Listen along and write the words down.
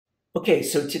Okay,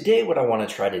 so today what I want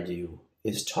to try to do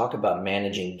is talk about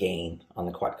managing gain on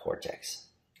the Quad Cortex.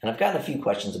 And I've gotten a few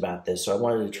questions about this, so I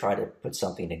wanted to try to put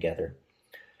something together.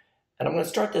 And I'm going to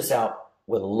start this out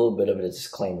with a little bit of a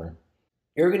disclaimer.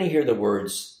 You're going to hear the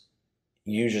words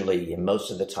usually and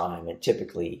most of the time and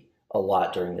typically a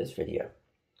lot during this video.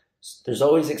 There's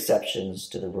always exceptions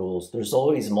to the rules. There's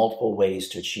always multiple ways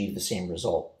to achieve the same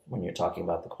result when you're talking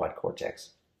about the Quad Cortex.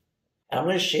 And I'm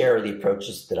going to share the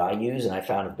approaches that I use and I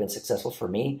found have been successful for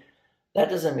me. That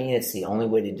doesn't mean it's the only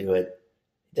way to do it.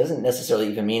 It doesn't necessarily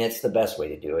even mean it's the best way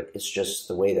to do it. It's just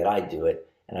the way that I do it.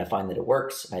 And I find that it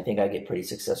works. And I think I get pretty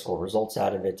successful results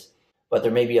out of it. But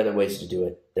there may be other ways to do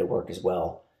it that work as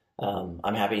well.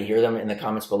 I'm happy to hear them in the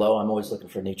comments below. I'm always looking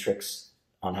for new tricks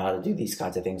on how to do these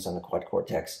kinds of things on the Quad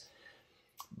Cortex.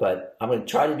 But I'm going to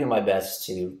try to do my best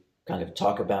to kind of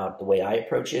talk about the way I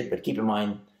approach it. But keep in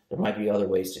mind, there might be other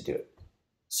ways to do it.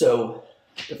 So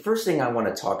the first thing I want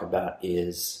to talk about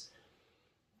is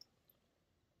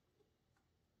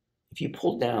if you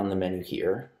pull down the menu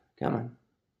here, come on,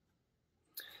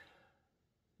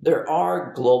 there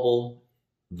are global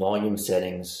volume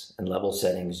settings and level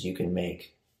settings you can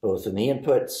make, both in the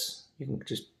inputs. You can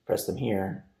just press them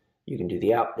here. You can do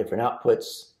the different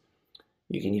outputs.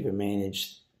 You can even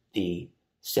manage the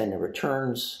send and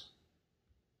returns.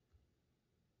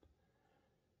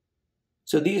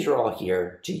 So these are all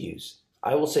here to use.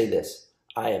 I will say this,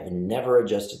 I have never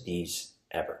adjusted these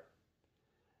ever.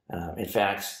 In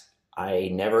fact, I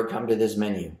never come to this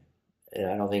menu.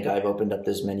 I don't think I've opened up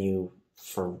this menu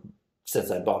since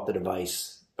I bought the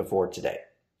device before today.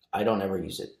 I don't ever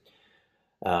use it.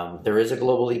 There is a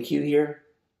global EQ here.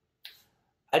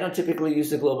 I don't typically use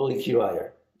the global EQ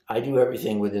either. I do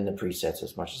everything within the presets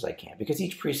as much as I can because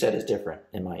each preset is different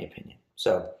in my opinion.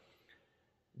 So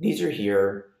these are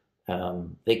here.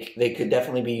 They could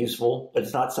definitely be useful, but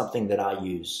it's not something that I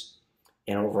use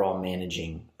in overall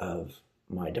managing of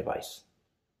my device.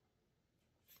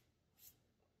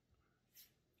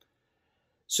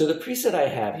 So the preset I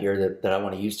have here that I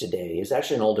want to use today is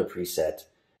actually an older preset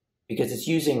because it's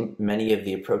using many of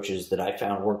the approaches that I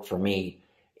found work for me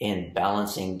in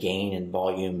balancing gain and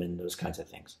volume and those kinds of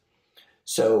things.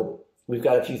 So we've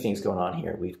got a few things going on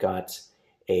here. We've got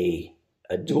a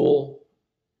dual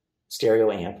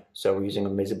stereo amp. So we're using a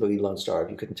Mesa-Boogie Lone Star,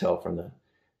 if you couldn't tell from the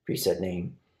preset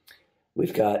name.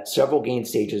 We've got several gain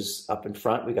stages up in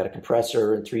front. We've got a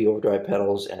compressor and 3 overdrive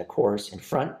pedals and a chorus in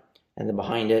front. And then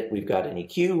behind it, we've got an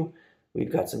EQ.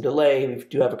 We've got some delay. We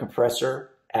do have a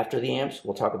compressor after the amps.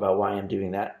 We'll talk about why I'm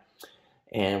doing that.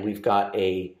 And we've got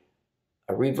a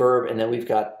reverb, and then we've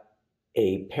got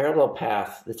a parallel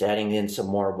path that's adding in some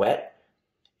more wet.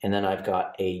 And then I've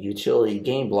got a utility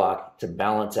gain block to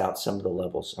balance out some of the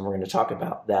levels. And we're going to talk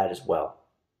about that as well.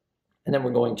 And then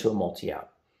we're going to a multi-out.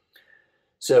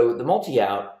 So the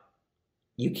multi-out,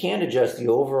 you can adjust the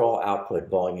overall output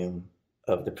volume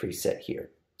of the preset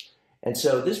here. And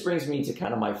so this brings me to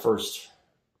kind of my first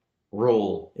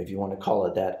rule, if you want to call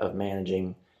it that, of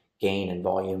managing gain and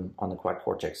volume on the Quad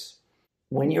Cortex.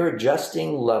 When you're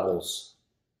adjusting levels,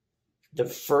 the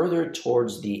further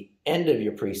towards the end of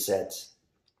your presets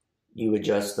you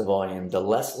adjust the volume, the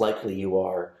less likely you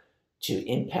are to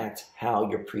impact how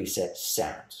your preset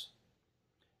sounds.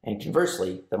 And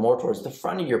conversely, the more towards the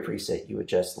front of your preset you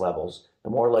adjust levels, the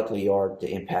more likely you are to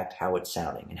impact how it's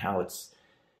sounding and how it's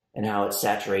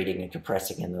saturating and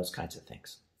compressing and those kinds of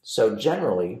things. So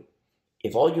generally,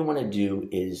 if all you want to do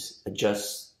is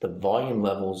adjust the volume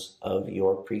levels of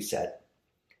your preset,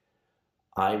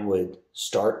 I would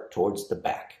start towards the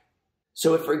back.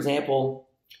 So if, for example,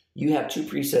 you have 2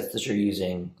 presets that you're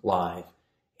using live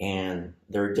and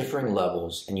they're differing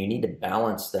levels and you need to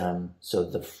balance them so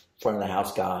the front of the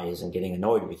house guy isn't getting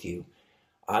annoyed with you,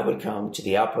 I would come to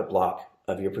the output block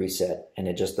of your preset and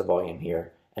adjust the volume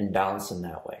here and balance them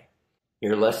that way.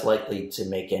 You're less likely to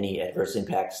make any adverse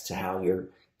impacts to how your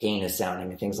gain is sounding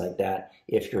and things like that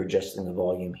if you're adjusting the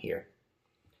volume here.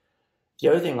 The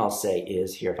other thing I'll say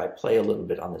is here, if I play a little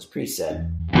bit on this preset,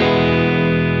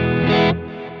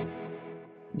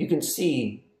 you can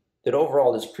see that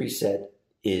overall this preset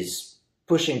is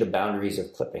pushing the boundaries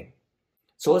of clipping.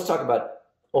 So let's talk about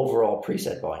overall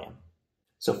preset volume.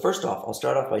 So first off, I'll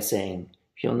start off by saying,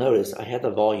 if you'll notice, I had the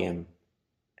volume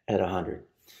at 100.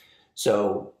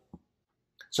 So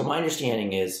my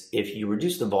understanding is if you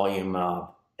reduce the volume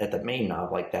knob at the main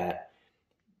knob like that,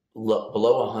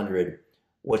 below 100,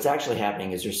 what's actually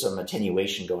happening is there's some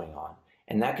attenuation going on,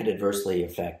 and that could adversely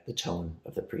affect the tone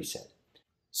of the preset.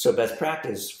 So best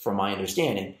practice, from my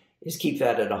understanding, is keep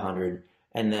that at 100,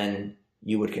 and then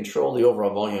you would control the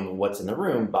overall volume of what's in the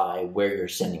room by where you're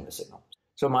sending the signal.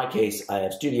 So in my case, I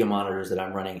have studio monitors that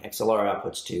I'm running XLR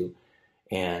outputs to,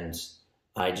 and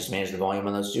I just manage the volume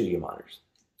on those studio monitors.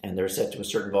 And they're set to a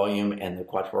certain volume, and the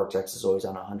Quad Cortex is always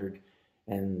on 100,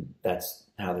 and that's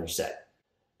how they're set.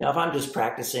 Now, if I'm just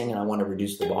practicing and I want to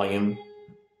reduce the volume,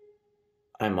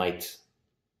 I might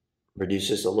reduce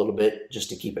this a little bit just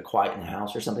to keep it quiet in the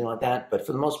house or something like that. But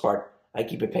for the most part, I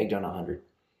keep it pegged on 100.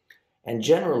 And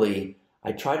generally,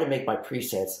 I try to make my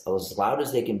presets as loud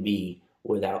as they can be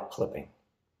without clipping.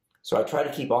 So I try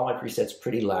to keep all my presets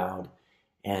pretty loud,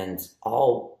 and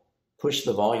I'll push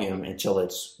the volume until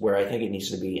it's where I think it needs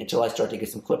to be, until I start to get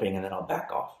some clipping, and then I'll back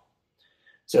off.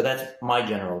 So that's my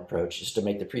general approach, is to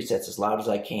make the presets as loud as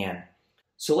I can.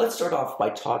 So let's start off by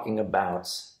talking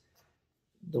about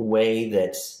the way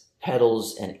that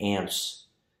pedals and amps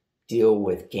deal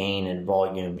with gain and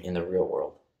volume in the real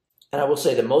world. And I will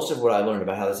say that most of what I learned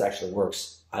about how this actually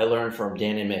works, I learned from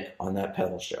Dan and Mick on that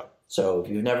pedal show. So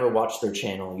if you've never watched their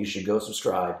channel, you should go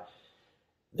subscribe.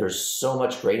 There's so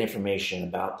much great information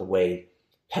about the way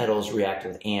pedals react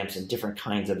with amps and different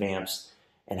kinds of amps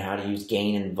and how to use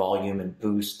gain and volume and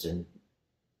boost, and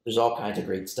there's all kinds of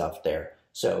great stuff there.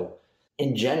 So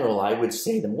in general, I would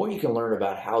say the more you can learn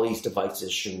about how these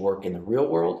devices should work in the real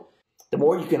world, the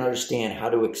more you can understand how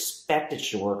to expect it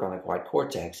should work on the Quad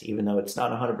Cortex, even though it's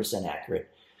not 100% accurate.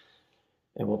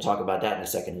 And we'll talk about that in a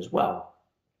second as well.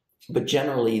 But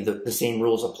generally, the same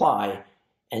rules apply,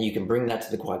 and you can bring that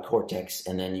to the Quad Cortex,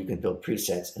 and then you can build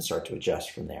presets and start to adjust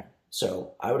from there.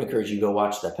 So I would encourage you to go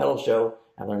watch that pedal show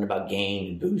and learn about gain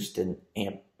and boost and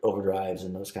amp overdrives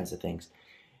and those kinds of things.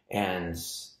 And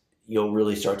you'll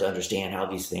really start to understand how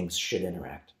these things should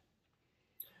interact.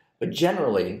 But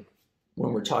generally,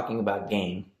 when we're talking about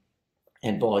gain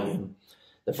and volume,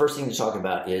 the first thing to talk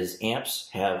about is amps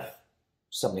have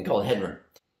something called headroom.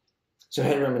 So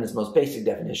headroom, in its most basic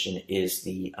definition, is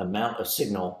the amount of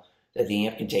signal that the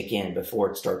amp can take in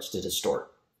before it starts to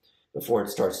distort, before it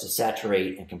starts to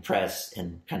saturate and compress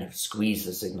and kind of squeeze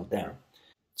the signal down.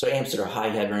 So amps that are high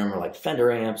headroom are like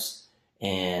Fender amps,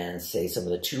 and say some of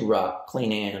the 2-Rock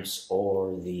clean amps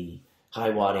or the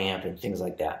high watt amp and things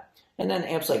like that. And then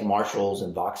amps like Marshalls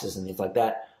and Voxes and things like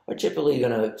that are typically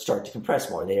going to start to compress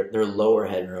more. They're lower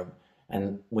headroom,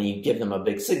 and when you give them a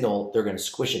big signal, they're going to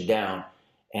squish it down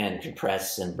and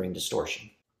compress and bring distortion.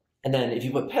 And then if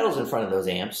you put pedals in front of those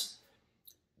amps,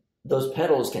 those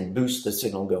pedals can boost the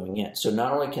signal going in. So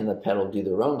not only can the pedal do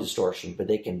their own distortion, but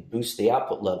they can boost the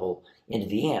output level into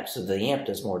the amp, so the amp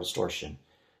does more distortion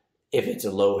if it's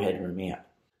a low headroom amp.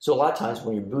 So a lot of times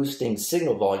when you're boosting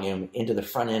signal volume into the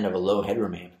front end of a low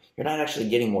headroom amp, you're not actually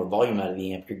getting more volume out of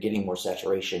the amp, you're getting more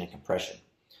saturation and compression.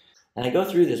 And I go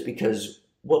through this because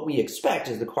what we expect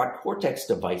is the Quad Cortex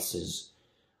devices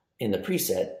in the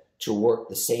preset to work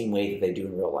the same way that they do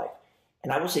in real life.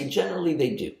 And I will say generally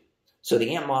they do. So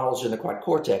the amp models in the Quad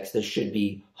Cortex that should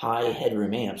be high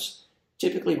headroom amps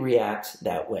typically react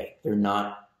that way. They're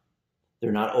not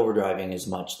overdriving as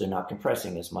much, they're not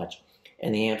compressing as much.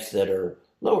 And the amps that are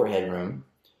lower headroom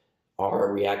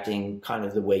are reacting kind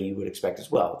of the way you would expect as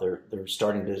well. They're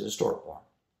starting to distort more.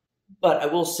 But I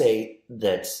will say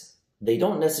that they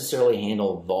don't necessarily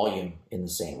handle volume in the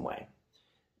same way.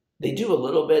 They do a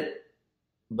little bit,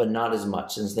 but not as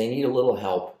much, since they need a little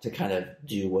help to kind of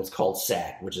do what's called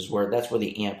sag, which is that's where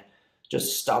the amp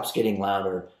just stops getting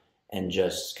louder and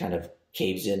just kind of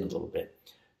caves in a little bit.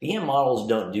 The amp models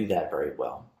don't do that very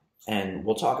well, and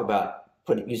we'll talk about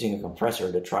using a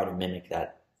compressor to try to mimic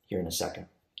that here in a second.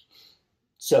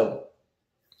 So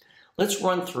let's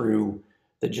run through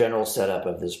the general setup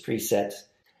of this preset,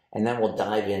 and then we'll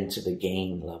dive into the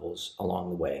gain levels along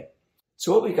the way.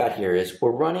 So what we've got here is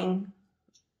we're running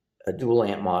a dual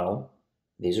amp model.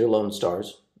 These are Lone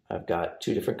Stars. I've got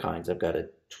two different kinds. I've got a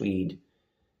tweed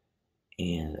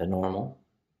and a normal,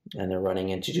 and they're running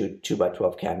into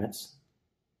 2x12 cabinets.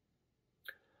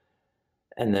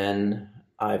 And then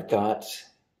I've got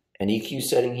an EQ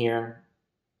setting here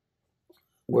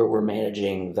where we're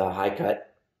managing the high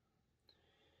cut.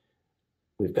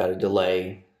 We've got a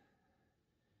delay.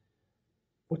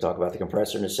 We'll talk about the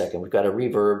compressor in a second. We've got a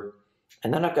reverb.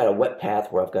 And then I've got a wet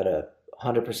path where I've got a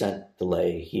 100%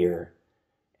 delay here,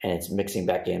 and it's mixing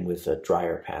back in with a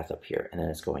drier path up here, and then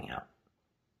it's going out.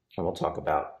 And we'll talk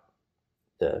about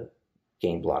the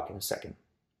gain block in a second.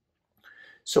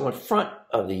 So in front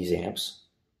of these amps,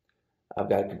 I've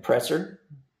got a compressor.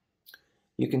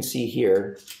 You can see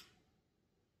here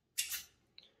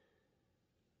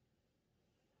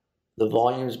the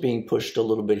volume is being pushed a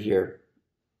little bit here.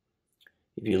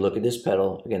 If you look at this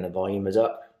pedal, again, the volume is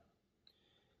up.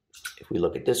 If we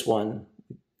look at this one,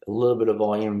 a little bit of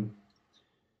volume.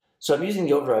 So I'm using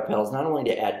the overdrive pedals not only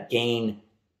to add gain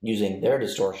using their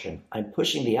distortion, I'm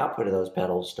pushing the output of those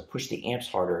pedals to push the amps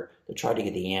harder to try to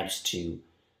get the amps to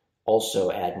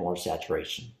also add more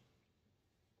saturation.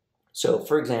 So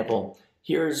for example,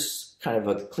 here's kind of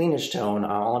a cleanish tone.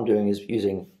 All I'm doing is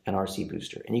using an RC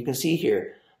booster. And you can see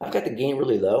here, I've got the gain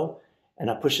really low and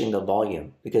I'm pushing the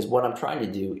volume because what I'm trying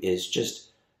to do is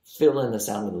just fill in the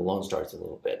sound of the Lone Stars a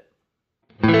little bit.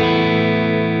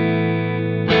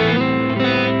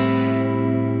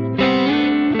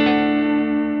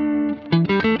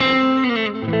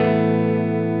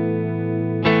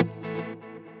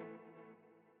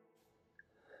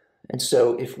 And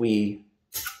so if we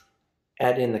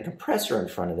add in the compressor in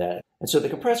front of that, and so the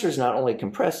compressor is not only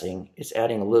compressing, it's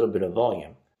adding a little bit of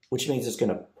volume, which means it's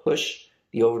going to push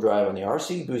the overdrive on the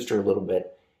RC booster a little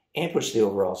bit and push the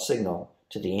overall signal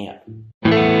to the amp.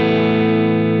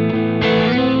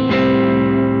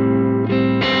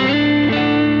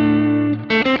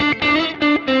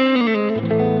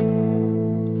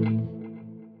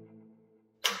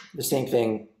 The same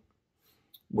thing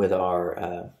with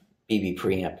our BB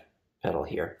preamp pedal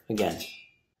here. Again,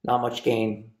 not much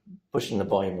gain, pushing the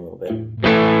volume a little bit.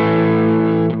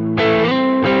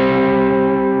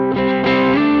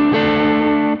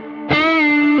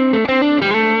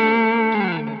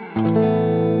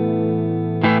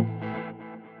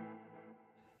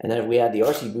 And then if we add the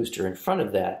RC booster in front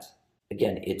of that,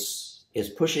 again, it's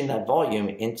pushing that volume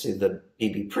into the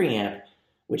BB preamp,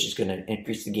 which is going to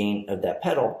increase the gain of that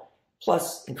pedal,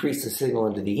 plus increase the signal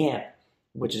into the amp,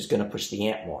 which is going to push the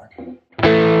amp more.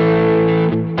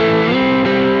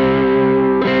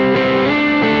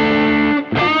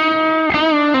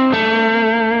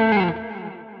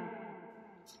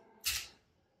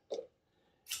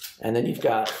 And then you've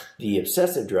got the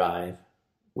obsessive drive,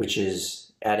 which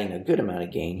is adding a good amount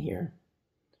of gain here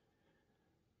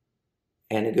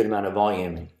and a good amount of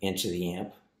volume into the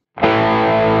amp.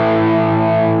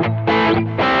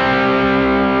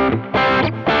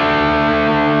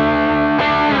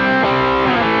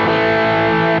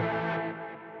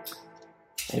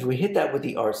 If we hit that with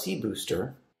the RC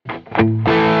booster,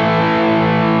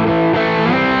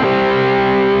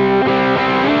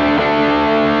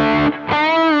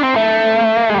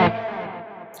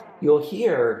 you'll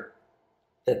hear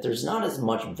that there's not as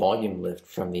much volume lift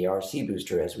from the RC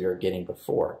booster as we were getting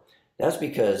before. That's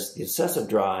because the obsessive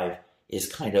drive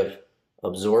is kind of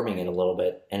absorbing it a little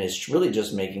bit, and it's really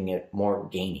just making it more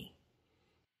gainy.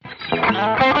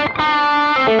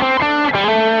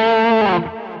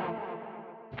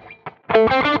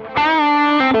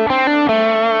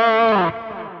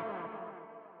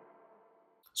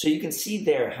 So you can see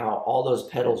there how all those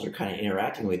pedals are kind of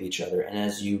interacting with each other, and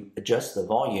as you adjust the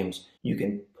volumes, you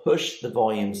can push the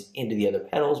volumes into the other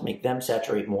pedals, make them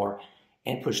saturate more,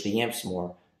 and push the amps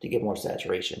more to get more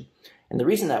saturation. And the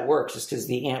reason that works is because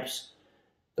the amps,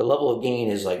 the level of gain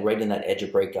is like right in that edge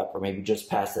of breakup, or maybe just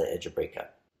past that edge of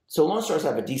breakup. So Lone Stars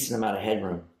have a decent amount of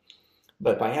headroom,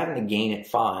 but by having the gain at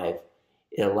 5,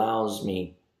 it allows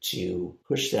me to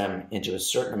push them into a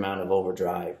certain amount of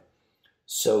overdrive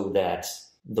so that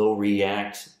they'll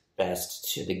react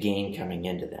best to the gain coming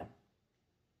into them.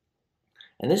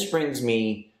 And this brings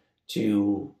me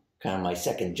to kind of my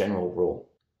second general rule.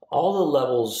 All the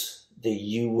levels that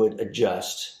you would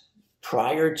adjust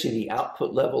prior to the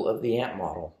output level of the amp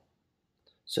model,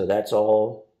 so that's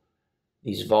all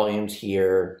these volumes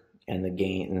here and the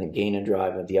gain and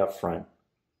drive of the upfront,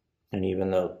 and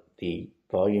even the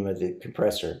volume of the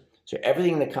compressor. So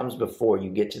everything that comes before you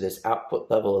get to this output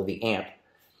level of the amp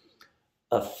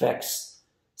affects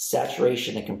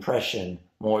saturation and compression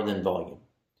more than volume.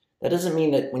 That doesn't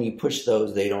mean that when you push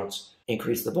those, they don't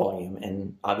increase the volume,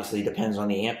 and obviously it depends on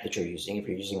the amp that you're using. If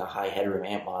you're using a high headroom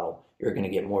amp model, you're going to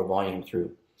get more volume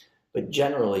through. But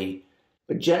generally,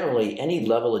 any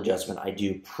level adjustment I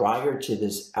do prior to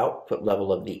this output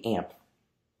level of the amp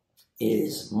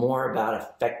is more about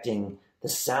affecting the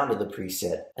sound of the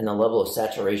preset and the level of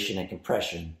saturation and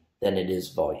compression than it is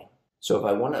volume. So if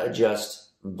I want to adjust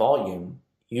volume,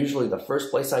 usually the first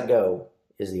place I go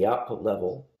is the output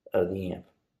level of the amp.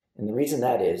 And the reason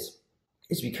that is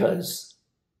because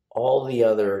all the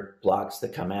other blocks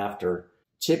that come after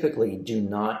typically do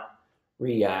not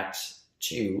react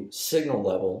to signal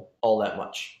level all that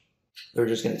much. They're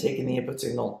just going to take in the input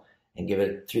signal and give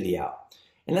it through the out.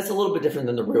 And that's a little bit different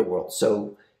than the real world.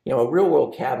 So, a real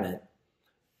world cabinet,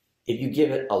 if you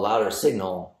give it a louder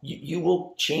signal, you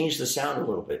will change the sound a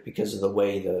little bit because of the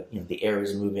way the air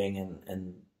is moving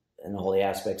and all the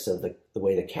aspects of the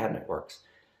way the cabinet works.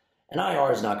 An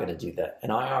IR is not going to do that.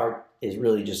 An IR is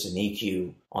really just an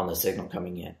EQ on the signal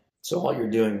coming in. So all you're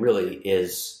doing really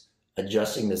is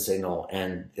adjusting the signal,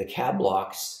 and the cab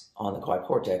blocks on the quad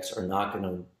Cortex are not going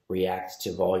to react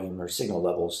to volume or signal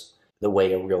levels the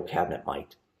way a real cabinet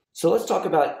might. So let's talk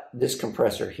about this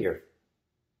compressor here.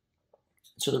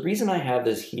 So the reason I have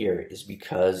this here is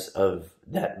because of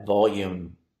that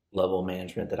volume level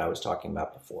management that I was talking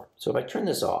about before. So if I turn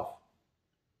this off,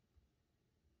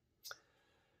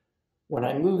 when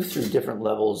I move through different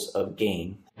levels of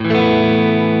gain,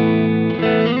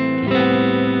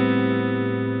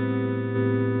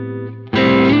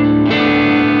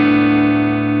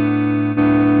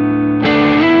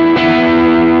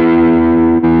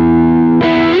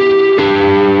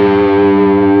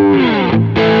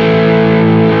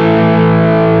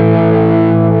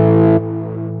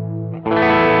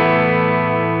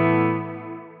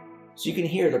 so you can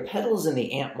hear the pedals in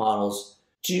the amp models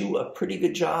do a pretty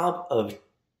good job of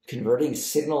converting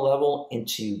signal level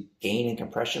into gain and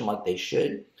compression like they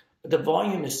should, but the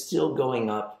volume is still going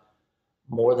up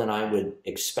more than I would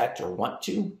expect or want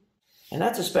to. And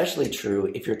that's especially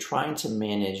true if you're trying to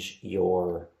manage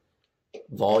your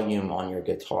volume on your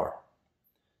guitar.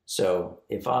 So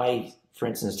if I, for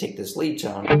instance, take this lead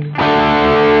tone,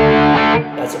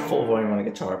 that's a full volume on a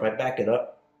guitar. If I back it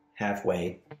up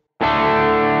halfway,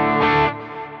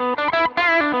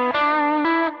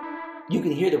 you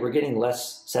can hear that we're getting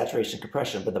less saturation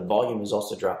compression, but the volume is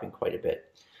also dropping quite a bit.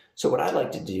 So what I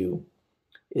like to do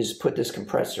is put this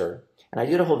compressor, and I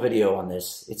did a whole video on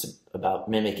this. It's about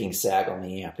mimicking sag on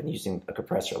the amp and using a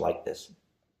compressor like this.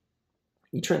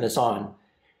 You turn this on,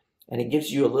 and it gives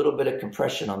you a little bit of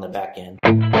compression on the back end.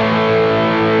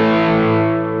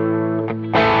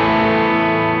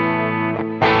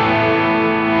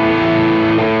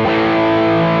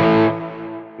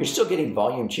 You're still getting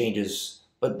volume changes,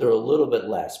 but they're a little bit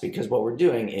less, because what we're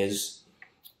doing is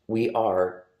we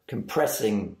are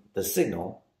compressing the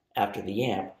signal after the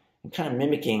amp and kind of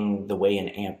mimicking the way an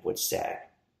amp would sag.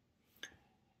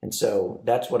 And so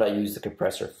that's what I use the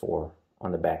compressor for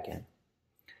on the back end.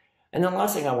 And then the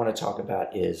last thing I want to talk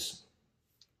about is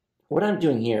what I'm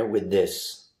doing here with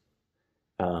this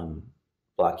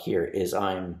block here is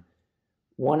I'm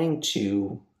wanting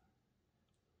to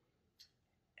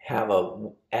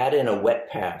add in a wet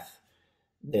path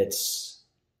that's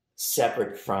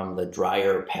separate from the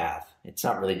drier path. It's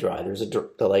not really dry. There's a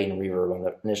delay and reverb on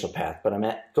the initial path, but I'm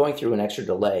going through an extra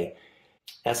delay,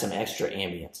 has some extra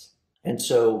ambience. And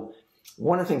so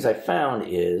one of the things I found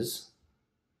is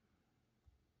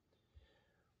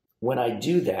when I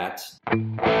do that,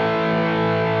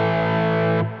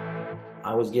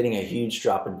 I was getting a huge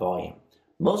drop in volume,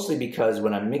 mostly because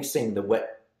when I'm mixing the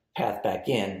wet path back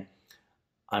in,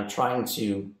 I'm trying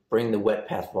to bring the wet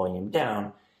path volume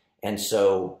down, and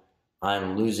so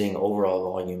I'm losing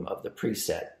overall volume of the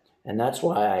preset. And that's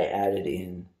why I added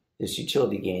in this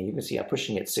utility gain. You can see I'm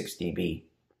pushing it 6 dB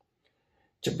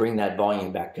to bring that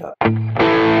volume back up.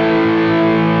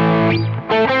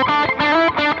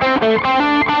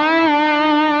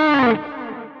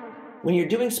 When you're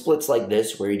doing splits like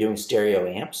this, where you're doing stereo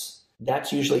amps,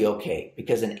 that's usually okay,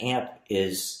 because an amp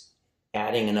is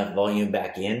adding enough volume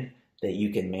back in that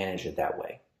you can manage it that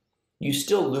way. You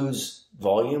still lose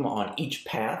volume on each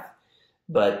path,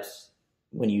 but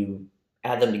when you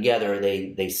add them together,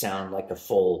 they sound like a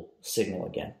full signal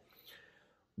again.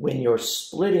 When you're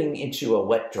splitting into a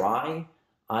wet-dry,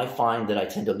 I find that I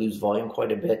tend to lose volume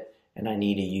quite a bit, and I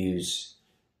need to use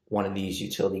one of these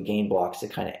utility gain blocks to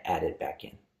kind of add it back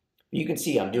in. You can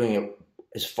see I'm doing it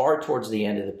as far towards the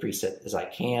end of the preset as I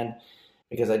can,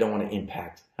 because I don't want to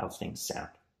impact how things sound.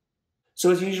 So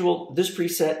as usual, this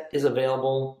preset is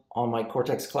available on my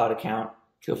Cortex Cloud account.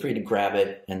 Feel free to grab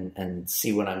it and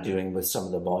see what I'm doing with some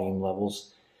of the volume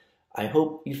levels. I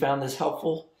hope you found this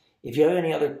helpful. If you have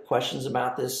any other questions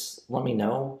about this, let me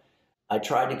know. I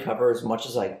tried to cover as much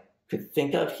as I could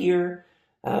think of here,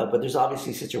 but there's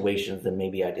obviously situations that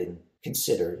maybe I didn't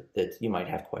consider that you might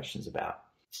have questions about.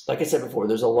 Like I said before,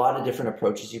 there's a lot of different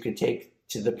approaches you could take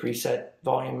to the preset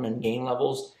volume and gain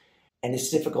levels, and it's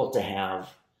difficult to have,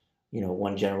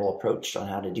 one general approach on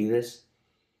how to do this.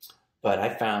 But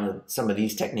I found that some of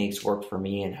these techniques work for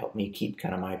me and help me keep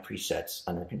kind of my presets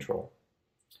under control.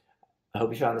 I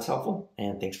hope you found this helpful,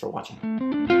 and thanks for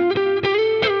watching.